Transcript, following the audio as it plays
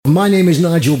My name is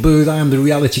Nigel Booth. I am the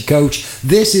reality coach.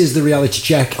 This is the Reality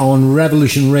Check on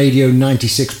Revolution Radio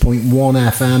 96.1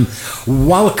 FM.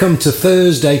 Welcome to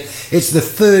Thursday. It's the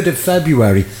 3rd of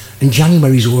February and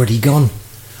January's already gone.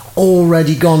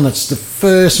 Already gone. That's the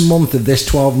first month of this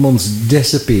 12 months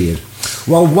disappeared.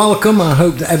 Well, welcome. I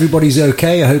hope that everybody's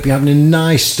okay. I hope you're having a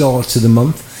nice start to the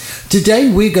month. Today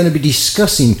we're going to be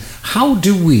discussing how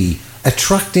do we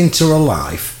attract into our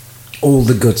life all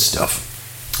the good stuff.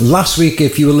 Last week,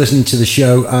 if you were listening to the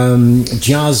show,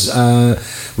 Jazz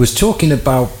was talking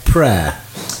about prayer,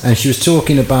 and she was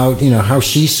talking about, how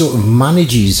she sort of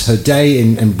manages her day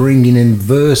and bringing in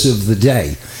verse of the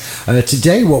day.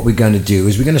 Today, what we're going to do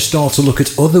is we're going to start to look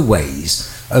at other ways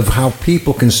of how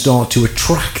people can start to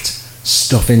attract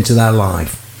stuff into their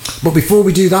life. But before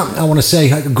we do that, I want to say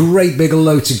a great big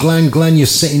hello to Glenn. Glenn, you're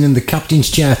sitting in the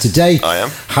captain's chair today. I am.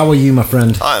 How are you, my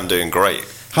friend? I am doing great.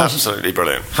 Absolutely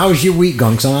brilliant. How's your week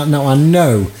gone? Because I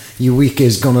know your week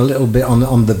has gone a little bit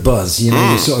on the buzz.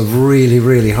 You're sort of really,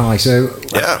 really high. So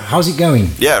yeah, how's it going?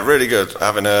 Yeah, really good.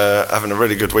 Having a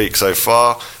really good week so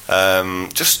far.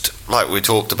 Just like we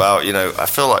talked about, I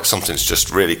feel like something's just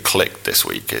really clicked this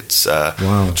week. It's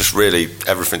just really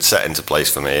everything's set into place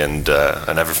for me, and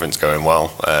everything's going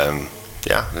well.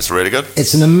 Yeah, it's really good.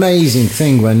 It's an amazing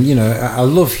thing when I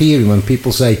love hearing when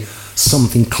people say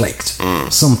something clicked,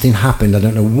 something happened. I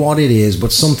don't know what it is,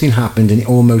 but something happened, and it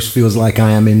almost feels like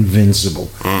I am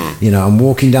invincible. I'm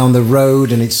walking down the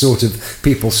road, and it's sort of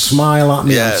people smile at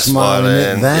me, and smiling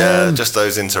at them. Yeah, just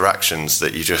those interactions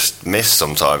that you just miss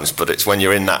sometimes. But it's when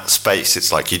you're in that space,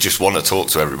 it's like you just want to talk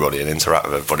to everybody and interact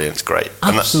with everybody, and it's great.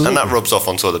 Absolutely. And that rubs off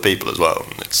onto other people as well.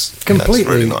 It's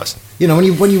completely really nice.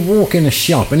 When you walk in a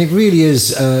shop, and it really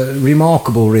is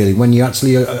remarkable, really, when you're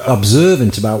actually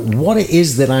observant about what it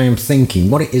is that I am thinking,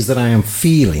 what it is that I am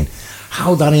feeling,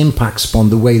 how that impacts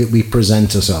upon the way that we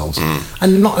present ourselves.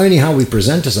 And not only how we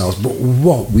present ourselves, but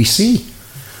what we see.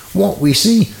 What we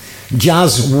see.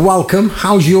 Jazz, welcome.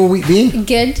 How's your week been?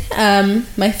 Good.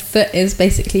 My foot is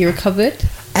basically recovered.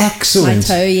 Excellent.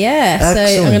 My toe, yeah. Excellent.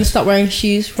 So I'm going to start wearing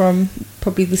shoes from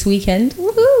probably this weekend.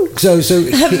 Woohoo! So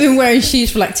I haven't been wearing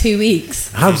shoes for like 2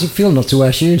 weeks. How does it feel not to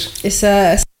wear shoes? It's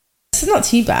not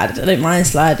too bad. I don't mind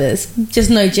sliders. Just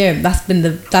no gym. That's been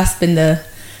the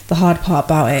hard part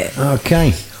about it.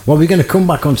 Okay. Well, we're going to come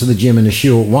back onto the gym in a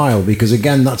short while, because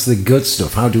again, that's the good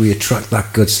stuff. How do we attract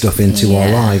that good stuff into our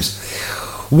lives?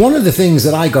 One of the things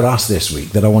that I got asked this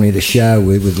week that I wanted to share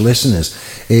with listeners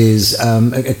is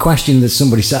a question that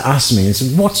somebody asked me. And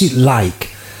said, what's it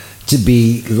like to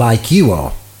be like you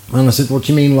are? And I said, what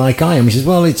do you mean like I am? He says,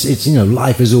 well, it's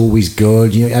life is always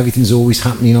good. Everything's always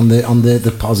happening on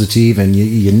the positive, and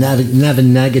you're never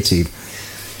negative.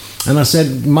 And I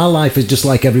said, my life is just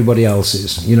like everybody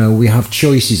else's. We have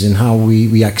choices in how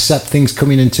we accept things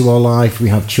coming into our life. We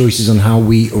have choices on how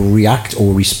we react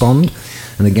or respond.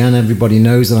 And again, everybody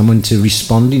knows that I'm into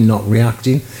responding, not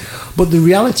reacting. But the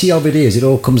reality of it is, it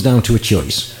all comes down to a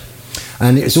choice.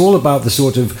 And it's all about the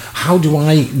sort of, how do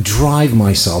I drive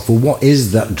myself, or what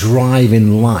is that drive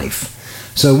in life?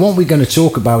 So what we're going to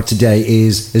talk about today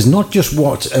is not just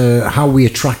how we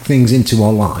attract things into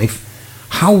our life,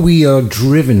 how we are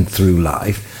driven through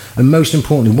life, and most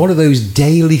importantly, what are those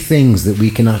daily things that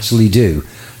we can actually do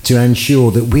to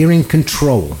ensure that we're in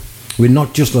control. We're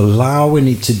not just allowing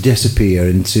it to disappear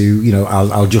into,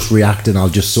 I'll just react and I'll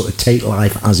just sort of take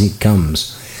life as it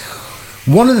comes.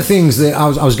 One of the things that I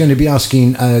was going to be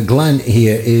asking Glenn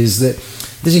here is that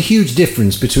there's a huge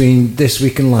difference between this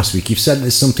week and last week. You've said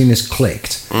that something has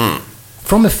clicked.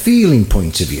 From a feeling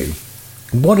point of view,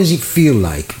 what does it feel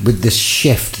like with this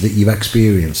shift that you've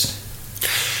experienced?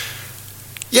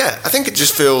 Yeah, I think it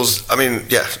just feels,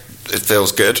 it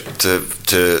feels good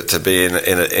to be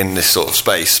in this sort of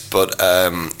space, but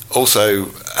also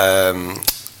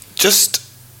just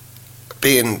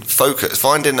being focused,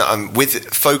 finding that I'm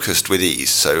focused with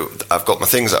ease. So I've got my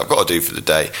things that I've got to do for the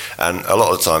day, and a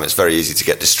lot of the time it's very easy to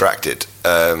get distracted.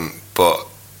 But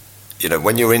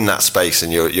when you're in that space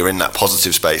and you're in that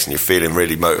positive space and you're feeling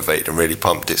really motivated and really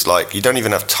pumped, it's like you don't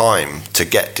even have time to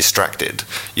get distracted.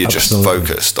 You're Absolutely. Just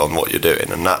focused on what you're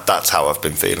doing, and that's how I've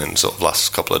been feeling sort of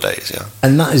last couple of days. Yeah,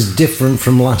 and that is different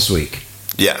from last week.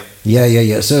 Yeah.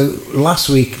 So last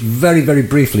week, very, very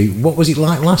briefly, what was it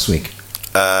like last week?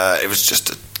 It was just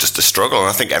a struggle, and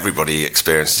I think everybody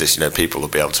experienced this. People will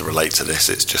be able to relate to this.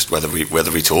 It's just whether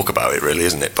we talk about it, really,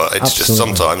 isn't it? But it's Absolutely. Just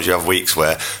sometimes you have weeks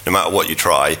where no matter what you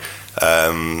try,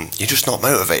 you're just not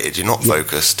motivated, you're not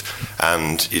focused,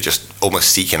 and you're just almost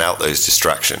seeking out those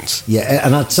distractions. Yeah,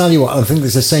 and I'll tell you what, I think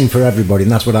there's the same for everybody,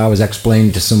 and that's what I was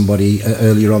explaining to somebody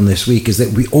earlier on this week, is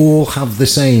that we all have the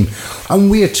same. And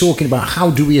we are talking about how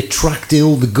do we attract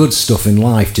all the good stuff in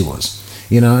life to us.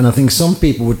 And I think some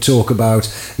people would talk about,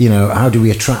 how do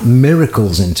we attract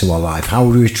miracles into our life?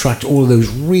 How do we attract all of those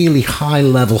really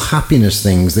high-level happiness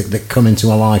things that come into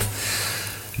our life?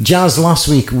 Jazz, last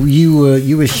week you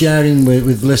were sharing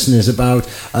with listeners about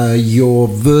your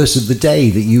verse of the day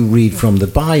that you read from the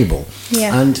Bible.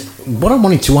 Yeah. And what I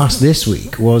wanted to ask this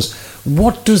week was,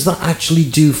 what does that actually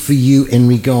do for you in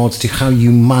regards to how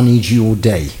you manage your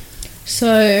day?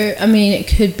 So, I mean, it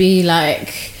could be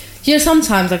like,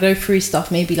 sometimes I go through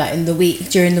stuff maybe like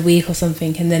during the week or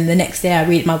something, and then the next day I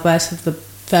read my verse of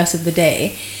the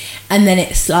day. And then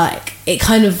it's like, it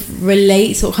kind of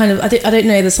relates, or kind of, I don't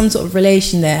know, there's some sort of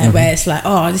relation there where it's like,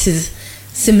 oh, this is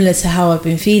similar to how I've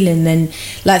been feeling. Then,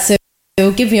 like, so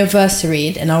it'll give me a verse to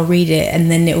read, and I'll read it, and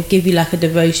then it'll give you like a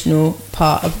devotional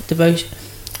part of devotion.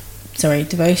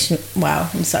 Wow,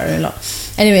 I'm sorry a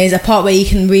lot. Anyways, a part where you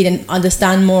can read and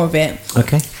understand more of it.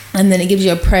 Okay. And then it gives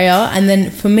you a prayer, and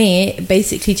then for me, it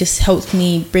basically just helps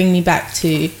me bring me back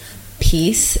to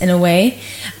peace in a way,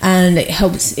 and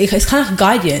it's kind of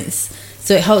guidance,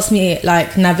 so it helps me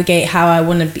like navigate how I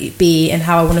want to be and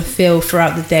how I want to feel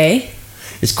throughout the day.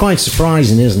 It's quite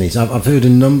surprising, isn't it? I've heard a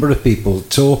number of people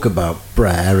talk about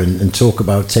prayer and talk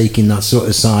about taking that sort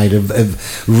of side of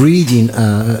reading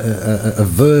a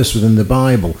verse within the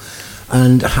Bible,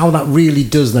 and how that really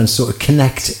does then sort of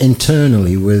connect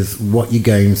internally with what you're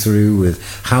going through, with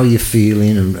how you're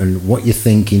feeling and what you're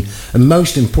thinking, and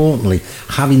most importantly,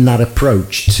 having that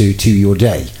approach to your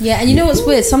day. Yeah, and what's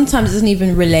weird? Sometimes it doesn't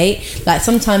even relate. Like,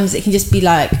 sometimes it can just be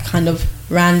like kind of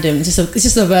random. It's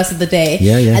just a verse of the day.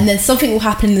 Yeah. And then something will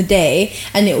happen in the day,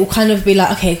 and it will kind of be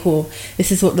like, okay, cool,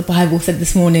 this is what the Bible said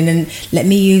this morning, and let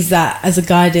me use that as a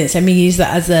guidance. Let me use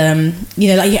that as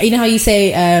like, how you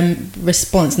say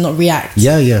response, not react.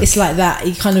 Yeah. It's like that.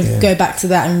 You kind of go back to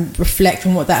that and reflect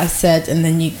on what that has said, and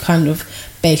then you kind of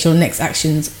base your next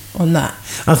actions on that.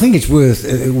 I think it's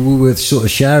worth sort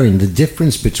of sharing the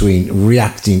difference between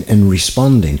reacting and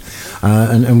responding,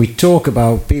 and we talk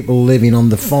about people living on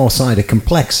the far side of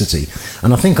complexity,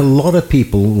 and I think a lot of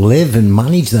people live and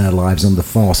manage their lives on the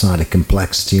far side of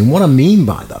complexity. And what I mean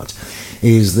by that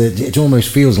is that it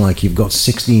almost feels like you've got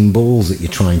 16 balls that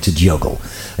you're trying to juggle.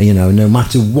 No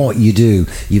matter what you do,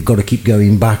 you've got to keep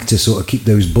going back to sort of keep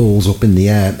those balls up in the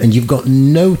air, and you've got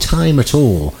no time at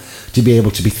all to be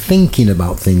able to be thinking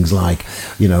about things like,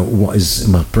 what is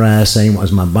my prayer saying, what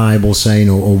is my Bible saying,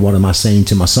 or what am I saying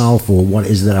to myself, or what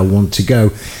is that I want to go.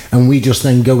 And we just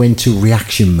then go into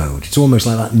reaction mode. It's almost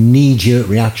like that knee-jerk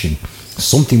reaction.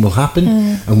 Something will happen,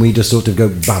 and we just sort of go,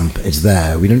 bam, it's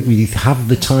there. We don't really have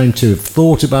the time to have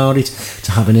thought about it,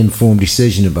 to have an informed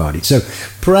decision about it. So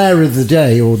prayer of the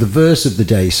day, or the verse of the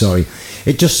day, sorry,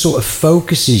 it just sort of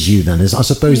focuses you then. I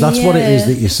suppose that's what it is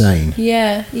that you're saying.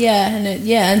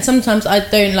 And sometimes I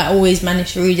don't always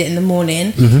manage to read it in the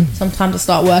morning. Sometimes I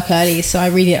start work early, so I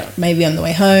read it maybe on the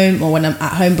way home, or when I'm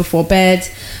at home before bed,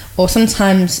 or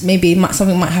sometimes maybe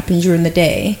something might happen during the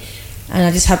day, and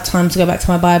I just have time to go back to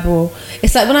my Bible.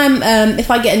 It's like when I'm if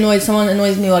I get annoyed, someone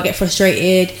annoys me, or I get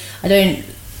frustrated, I don't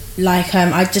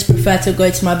I just prefer to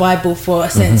go to my Bible for a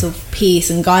sense of peace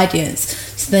and guidance.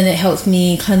 So then it helps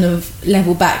me kind of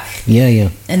level back. Yeah.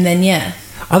 And then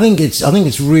I think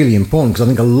it's really important, because I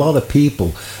think a lot of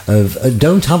people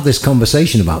don't have this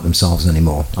conversation about themselves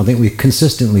anymore. I think we're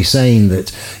consistently saying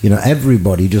that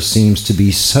everybody just seems to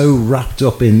be so wrapped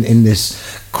up in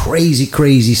this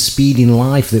crazy speeding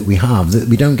life that we have, that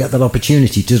we don't get that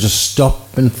opportunity to just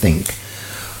stop and think,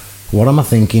 what am I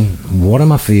thinking, what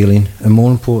am I feeling, and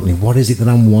more importantly, what is it that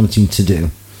I'm wanting to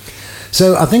do?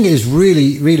 So I think it is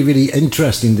really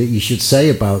interesting that you should say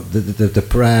about the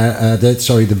prayer,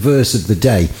 the verse of the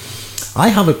day. I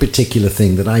have a particular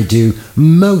thing that I do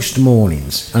most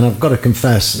mornings, and I've got to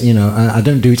confess, I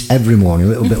don't do it every morning. A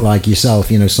little bit like yourself,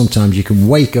 sometimes you can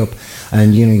wake up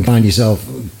and you find yourself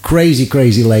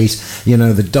crazy late.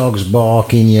 The dog's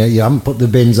barking, you haven't put the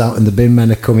bins out, and the bin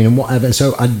men are coming and whatever.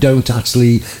 So I don't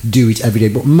actually do it every day,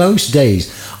 but most days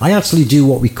I actually do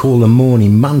what we call a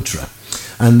morning mantra.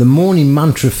 And the morning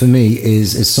mantra for me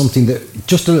is something that,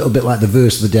 just a little bit like the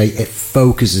verse of the day, it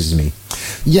focuses me.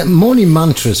 Yeah, morning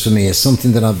mantras for me is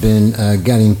something that I've been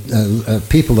getting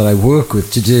people that I work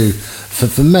with to do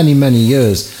for many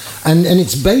years. And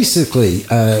it's basically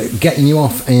getting you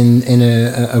off in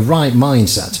a right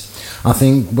mindset. I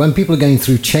think when people are going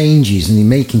through changes and you're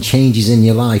making changes in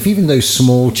your life, even those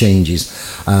small changes,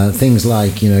 things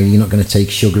like, you're not going to take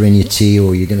sugar in your tea,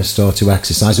 or you're going to start to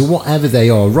exercise, or whatever they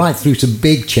are, right through to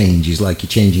big changes like you're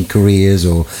changing careers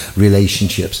or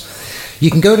relationships, you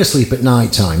can go to sleep at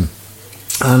night time,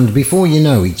 and before you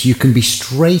know it, you can be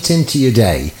straight into your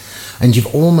day, and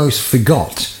you've almost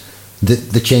forgot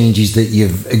the changes that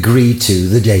you've agreed to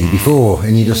the day before,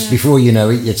 and you just before you know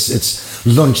it, it's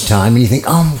lunchtime, and you think,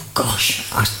 oh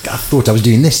gosh, I thought I was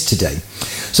doing this today.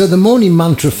 So the morning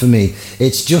mantra for me,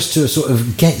 it's just to sort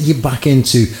of get you back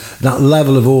into that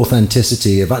level of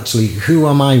authenticity of actually, who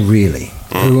am I really?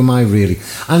 Who am I really?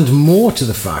 And more to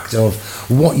the fact of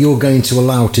what you're going to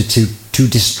allow to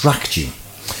distract you.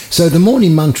 So the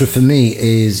morning mantra for me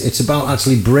is, it's about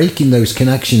actually breaking those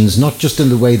connections, not just in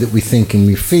the way that we think and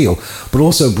we feel, but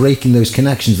also breaking those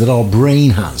connections that our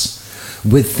brain has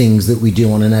with things that we do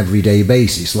on an everyday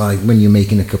basis. Like when you're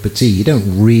making a cup of tea, you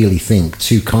don't really think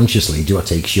too consciously, do I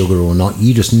take sugar or not?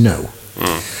 You just know.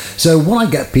 So what I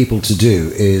get people to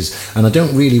do is, and I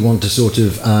don't really want to sort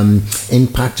of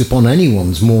impact upon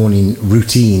anyone's morning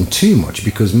routine too much,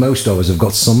 because most of us have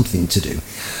got something to do.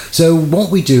 So what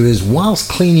we do is,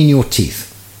 whilst cleaning your teeth,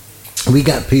 we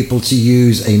get people to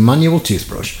use a manual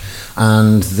toothbrush,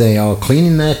 and they are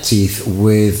cleaning their teeth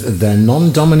with their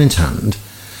non-dominant hand,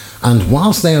 and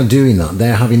whilst they are doing that,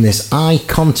 they're having this eye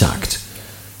contact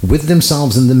with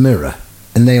themselves in the mirror,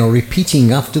 and they are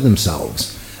repeating after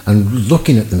themselves and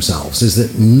looking at themselves, is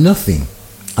that nothing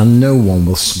and no one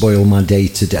will spoil my day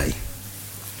today.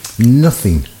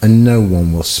 Nothing and no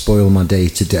one will spoil my day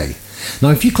today. Now,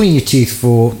 if you clean your teeth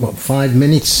for 5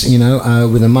 minutes,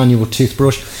 with a manual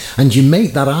toothbrush, and you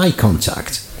make that eye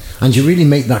contact, and you really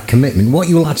make that commitment, what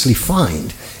you will actually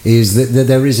find is that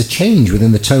there is a change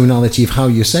within the tonality of how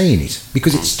you're saying it.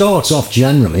 Because it starts off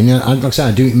generally, like I say,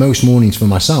 I do it most mornings for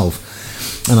myself,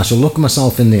 and I shall look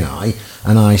myself in the eye,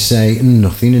 and I say,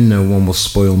 nothing and no one will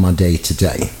spoil my day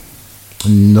today.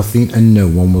 Nothing and no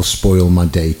one will spoil my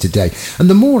day today. And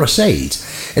the more I say it,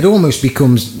 it almost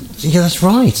becomes, yeah, that's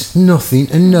right. Nothing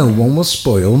and no one will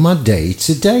spoil my day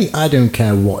today. I don't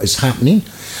care what is happening.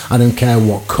 I don't care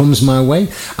what comes my way.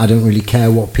 I don't really care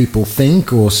what people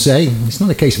think or say. It's not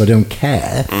a case of I don't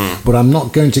care, but I'm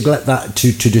not going to let that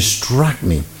to distract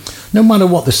me. No matter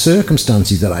what the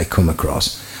circumstances that I come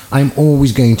across, I'm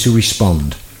always going to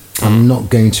respond. I'm not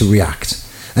going to react.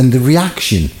 And the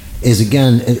reaction is,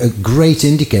 again, a great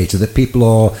indicator that people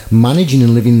are managing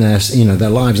and living their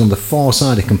lives on the far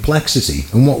side of complexity.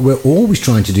 And what we're always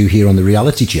trying to do here on the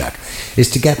Reality Check is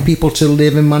to get people to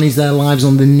live and manage their lives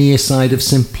on the near side of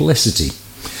simplicity.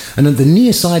 And at the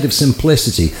near side of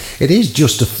simplicity, it is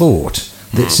just a thought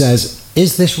that says,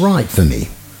 is this right for me?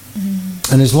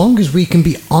 And as long as we can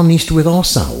be honest with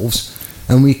ourselves,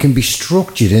 and we can be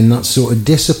structured in that sort of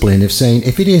discipline of saying,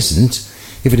 if it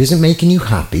isn't making you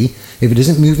happy, if it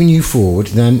isn't moving you forward,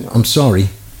 then I'm sorry,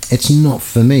 it's not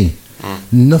for me.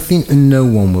 Nothing and no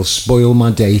one will spoil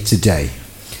my day today.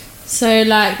 So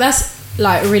that's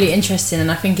really interesting,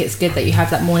 and I think it's good that you have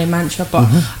that morning mantra, but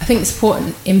I think it's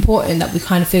important that we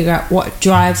kind of figure out what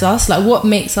drives us, like what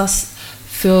makes us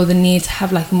feel the need to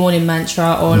have like a morning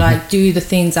mantra, or like do the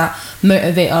things that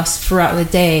motivate us throughout the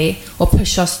day, or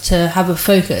push us to have a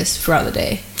focus throughout the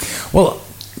day. Well,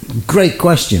 great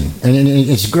question, and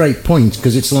it's a great point,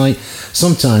 because it's like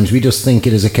sometimes we just think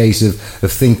it as a case of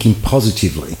thinking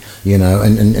positively,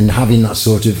 and having that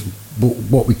sort of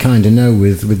what we kind of know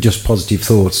with just positive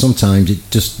thoughts. Sometimes it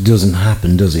just doesn't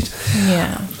happen, does it?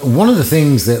 Yeah. One of the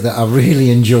things that I really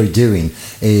enjoy doing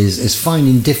is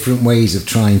finding different ways of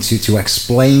trying to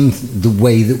explain the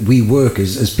way that we work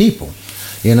as people,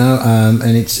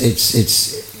 and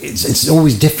it's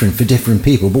always different for different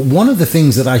people. But one of the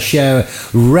things that I share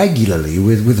regularly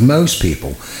with most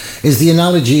people is the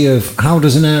analogy of, how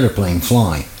does an aeroplane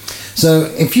fly?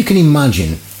 So if you can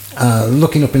imagine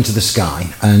looking up into the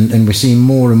sky, and we're seeing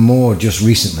more and more just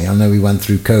recently. I know we went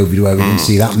through COVID where we didn't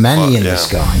see that many in the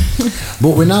sky,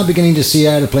 but we're now beginning to see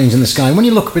aeroplanes in the sky. And when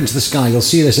you look up into the sky, you'll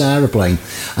see this aeroplane,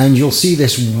 and you'll see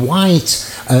this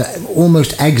white,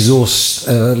 almost exhaust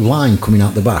line coming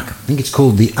out the back. I think it's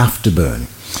called the afterburn.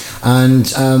 And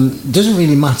it doesn't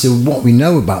really matter what we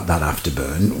know about that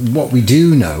afterburn. What we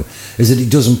do know is that it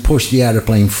doesn't push the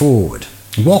aeroplane forward.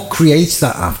 What creates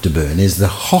that afterburn is the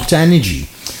hot energy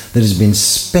that has been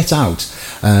spit out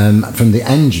from the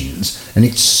engines, and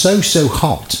it's so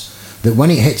hot that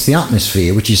when it hits the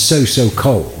atmosphere, which is so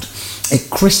cold, it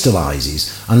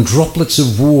crystallizes, and droplets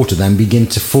of water then begin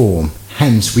to form.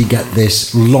 Hence we get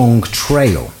this long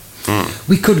trail.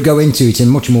 We could go into it in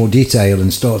much more detail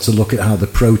and start to look at how the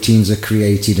proteins are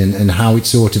created and how it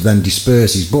sort of then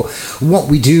disperses. But what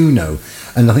we do know,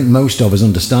 and I think most of us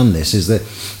understand this, is that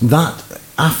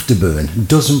afterburn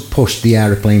doesn't push the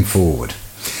aeroplane forward.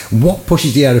 What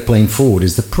pushes the aeroplane forward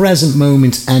is the present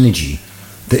moment energy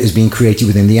that is being created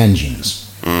within the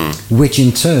engines, which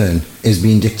in turn is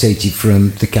being dictated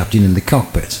from the captain in the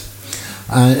cockpit.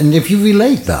 And if you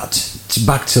relate that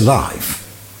back to life,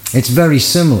 it's very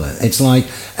similar. It's like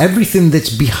everything that's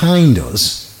behind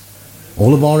us,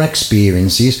 all of our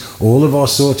experiences, all of our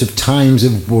sort of times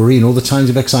of worry and all the times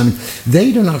of excitement,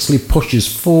 they don't actually push us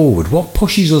forward. What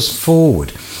pushes us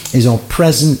forward is our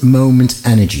present moment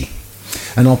energy.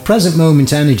 And our present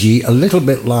moment energy, a little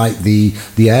bit like the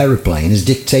aeroplane, is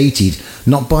dictated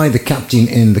not by the captain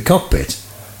in the cockpit,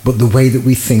 but the way that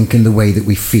we think and the way that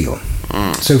we feel.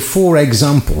 So, for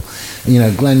example,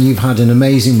 Glenn, you've had an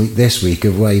amazing week this week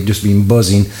of where you've just been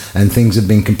buzzing and things have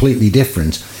been completely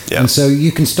different. Yeah. And so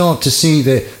you can start to see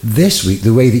that this week,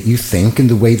 the way that you think and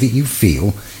the way that you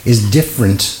feel is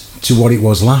different to what it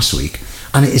was last week.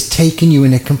 And it is taking you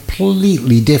in a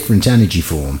completely different energy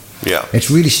form. Yeah. It's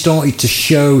really started to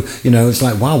show, it's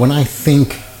like, wow, when I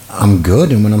think I'm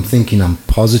good and when I'm thinking I'm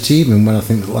positive and when I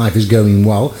think that life is going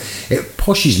well, it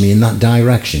pushes me in that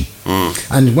direction.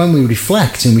 And when we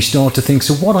reflect and we start to think,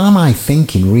 so what am I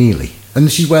thinking really? And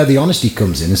this is where the honesty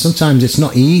comes in. And sometimes it's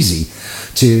not easy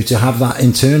to have that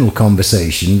internal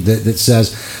conversation that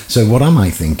says, so what am I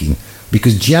thinking?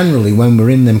 Because generally when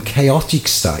we're in them chaotic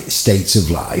states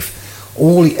of life,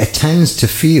 all it tends to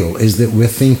feel is that we're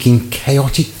thinking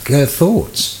chaotic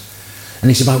thoughts.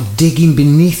 And it's about digging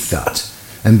beneath that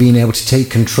and being able to take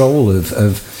control of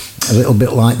a little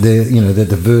bit like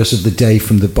the verse of the day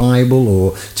from the Bible,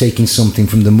 or taking something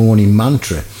from the morning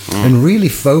mantra, and really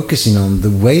focusing on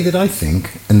the way that I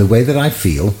think and the way that I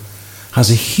feel has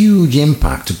a huge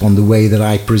impact upon the way that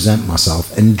I present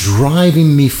myself, and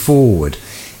driving me forward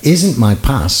isn't my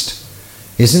past,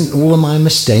 isn't all of my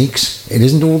mistakes, it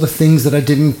isn't all the things that I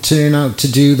didn't turn out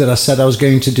to do that I said I was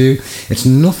going to do. It's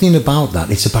nothing about that.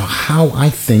 It's about how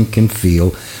I think and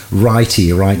feel right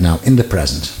here, right now, in the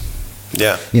present.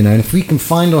 Yeah. And if we can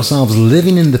find ourselves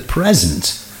living in the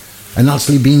present and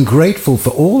actually being grateful for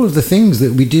all of the things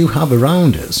that we do have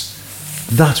around us,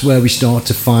 that's where we start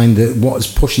to find that what is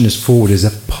pushing us forward is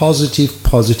a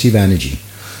positive energy.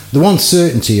 The one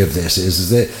certainty of this is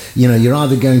that, you're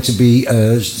either going to be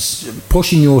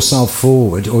pushing yourself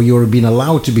forward, or you're being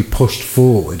allowed to be pushed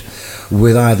forward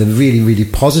with either really, really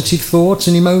positive thoughts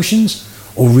and emotions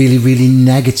or really, really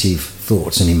negative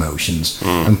thoughts and emotions.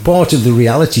 And part of the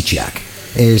reality check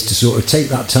is to sort of take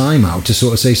that time out to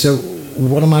sort of say, so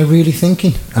what am I really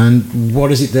thinking? And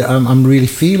what is it that I'm really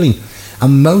feeling?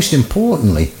 And most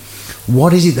importantly,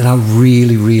 what is it that I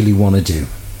really, really want to do?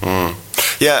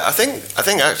 Yeah, I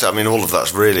think actually, all of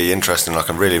that's really interesting. I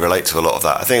can really relate to a lot of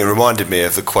that. I think it reminded me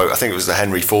of the quote. I think it was the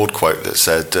Henry Ford quote that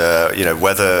said,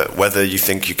 whether you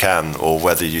think you can or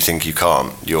whether you think you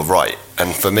can't, you're right.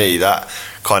 And for me, that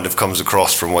kind of comes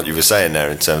across from what you were saying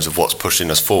there in terms of what's pushing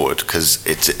us forward, because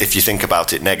if you think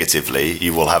about it negatively,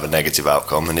 you will have a negative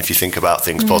outcome, and if you think about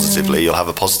things positively, you'll have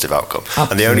a positive outcome.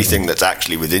 Absolutely. And the only thing that's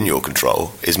actually within your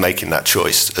control is making that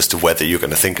choice as to whether you're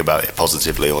going to think about it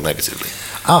positively or negatively.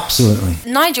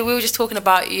 Absolutely. Nigel, we were just talking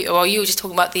about you were just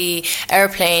talking about the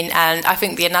aeroplane, and I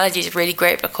think the analogy is really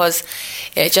great because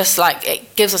it just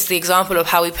it gives us the example of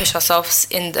how we push ourselves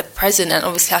in the present, and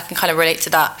obviously I can kind of relate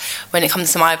to that when it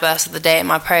comes to my verse of the day and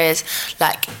my prayers.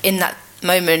 In that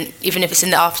moment, even if it's in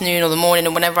the afternoon or the morning,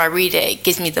 and whenever I read it, it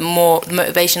gives me the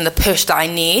motivation, the push that I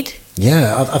need.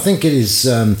 Yeah, I think it is.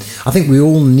 I think we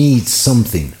all need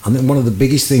something. I think one of the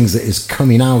biggest things that is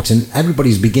coming out, and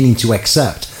everybody's beginning to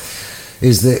accept,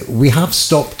 is that we have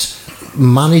stopped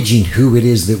managing who it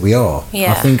is that we are.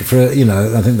 Yeah. I think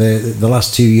the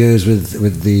last 2 years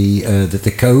with the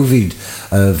COVID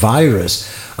virus,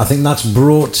 I think that's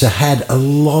brought to head a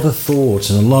lot of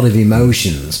thoughts and a lot of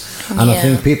emotions. And I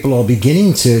think people are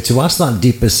beginning to ask that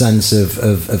deeper sense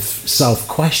of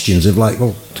self-questions of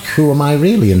well, who am I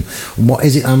really, and what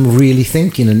is it I'm really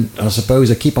thinking? And I suppose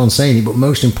I keep on saying it, but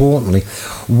most importantly,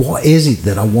 what is it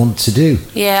that I want to do?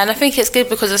 Yeah, and I think it's good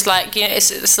because it's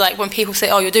it's like when people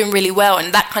say, oh, you're doing really well,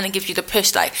 and that kind of gives you the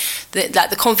push,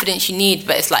 the confidence you need.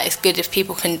 But it's good if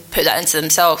people can put that into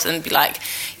themselves and be like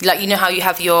how you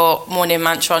have your morning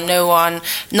mantra,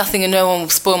 nothing and no one will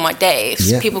spoil my day.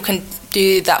 If people can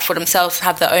do that for themselves,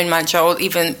 have their own mantra, or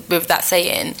even with that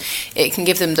saying, it can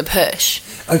give them the push.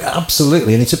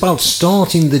 Absolutely, and it's about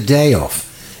starting the day off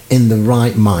in the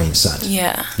right mindset.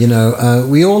 Yeah. You know,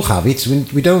 we all have it.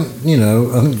 We don't, you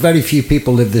know, I think very few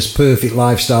people live this perfect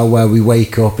lifestyle where we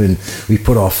wake up and we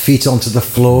put our feet onto the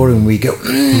floor and we go,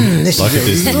 this Like a is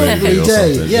Disney a lovely movie or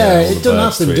day. something. Yeah, Yeah, all it the doesn't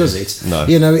birds happen, tweeting. does it? No.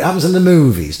 You know, it happens in the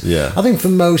movies. Yeah. I think for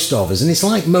most of us, and it's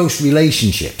like most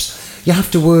relationships, you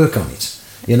have to work on it.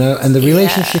 You know, and the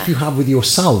relationship you have with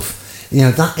yourself, you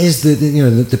know, that is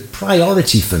the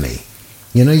priority for me.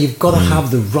 You know, you've got to have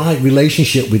the right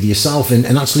relationship with yourself and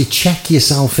actually check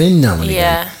yourself in now and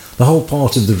again. The whole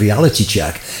part of the reality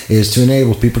check is to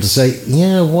enable people to say,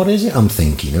 yeah, what is it I'm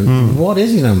thinking? What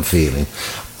is it I'm feeling?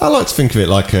 I like to think of it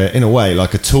like in a way,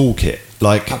 like a toolkit.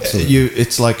 Like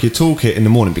it's like your toolkit in the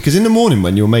morning, because in the morning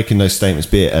when you're making those statements,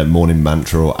 be it a morning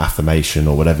mantra or affirmation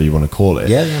or whatever you want to call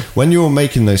it, when you're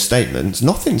making those statements,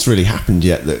 nothing's really happened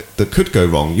yet that could go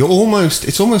wrong.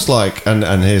 It's almost like,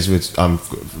 and here's with,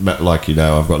 like, you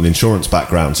know, I've got an insurance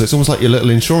background, so it's almost like your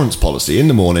little insurance policy. In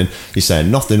the morning, you're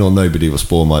saying nothing or nobody will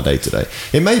spoil my day today.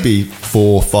 It may be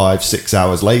 4, 5, 6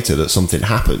 hours later that something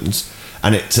happens,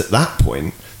 and it's at that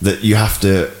point that you have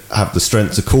to have the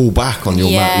strength to call back on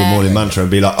your morning mantra and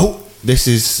be like, oh, this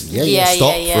is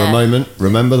stop for a moment,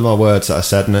 remember my words that I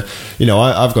said. And you know,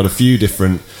 I've got a few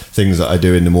different things that I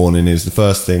do in the morning. Is the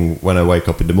first thing when I wake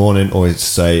up in the morning, always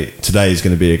say today is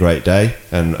going to be a great day,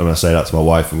 and I say that to my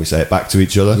wife and we say it back to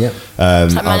each other.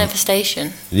 It's like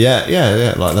manifestation. Like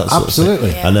that sort Absolutely.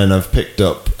 of thing. And then I've picked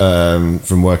up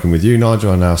from working with you,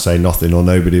 Nigel, I now say nothing or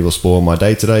nobody will spoil my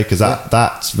day today, because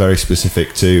that's very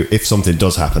specific to, if something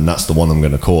does happen, that's the one I'm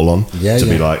going to call on to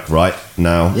be like, right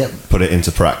now, put it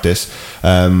into practice.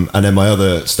 And then my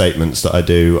other statements that I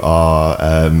do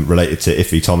are related to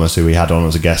Iffy Thomas, who we had on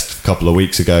as a guest a couple of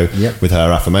weeks ago with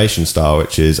her affirmation style,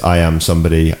 which is, I am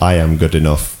somebody, I am good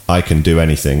enough, I can do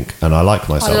anything, and I like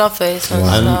myself. I love those ones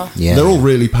as well. They're all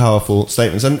really powerful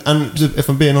statements, and if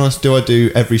I'm being honest, do I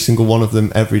do every single one of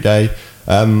them every day?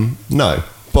 No,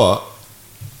 but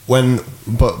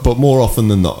more often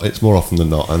than not, it's more often than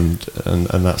not, and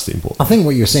that's the important. I think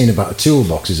what you're saying about a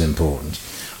toolbox is important.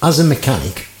 As a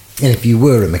mechanic, and if you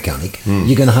were a mechanic,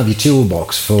 you're going to have your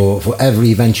toolbox for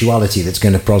every eventuality that's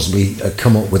going to possibly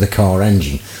come up with a car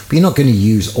engine, but you're not going to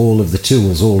use all of the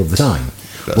tools all of the time.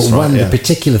 But when the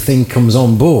particular thing comes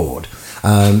on board,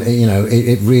 you know,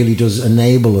 it really does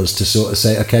enable us to sort of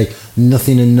say, okay,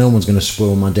 nothing and no one's going to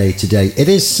spoil my day today. It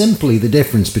is simply the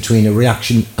difference between a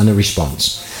reaction and a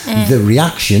response. The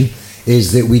reaction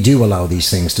is that we do allow these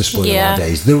things to spoil our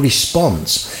days. The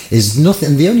response is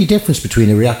nothing. The only difference between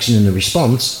a reaction and a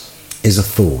response is a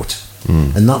thought.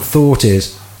 And that thought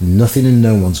is, nothing and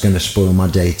no one's going to spoil my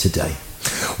day today.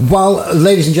 Well,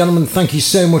 ladies and gentlemen, thank you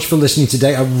so much for listening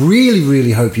today. I really,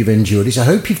 really hope you've enjoyed it. I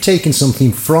hope you've taken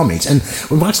something from it. And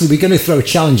we're going to throw a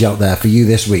challenge out there for you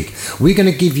this week. We're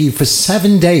going to give you for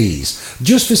 7 days,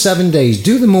 just for 7 days,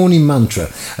 do the morning mantra.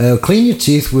 Clean your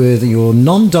teeth with your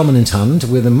non-dominant hand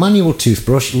with a manual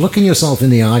toothbrush, looking yourself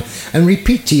in the eye, and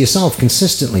repeat to yourself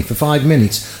consistently for 5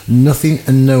 minutes, nothing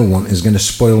and no one is going to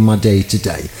spoil my day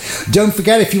today. Don't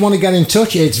forget, if you want to get in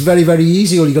touch, it's very, very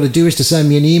easy. All you've got to do is to send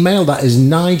me an email. That is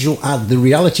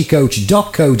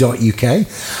nigel@therealitycoach.co.uk,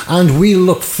 and we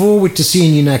look forward to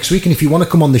seeing you next week. And if you want to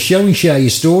come on the show and share your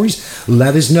stories,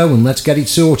 let us know and let's get it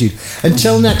sorted.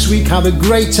 Until next week, have a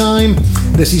great time.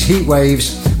 This is Heat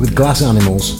Waves with Glass Animals.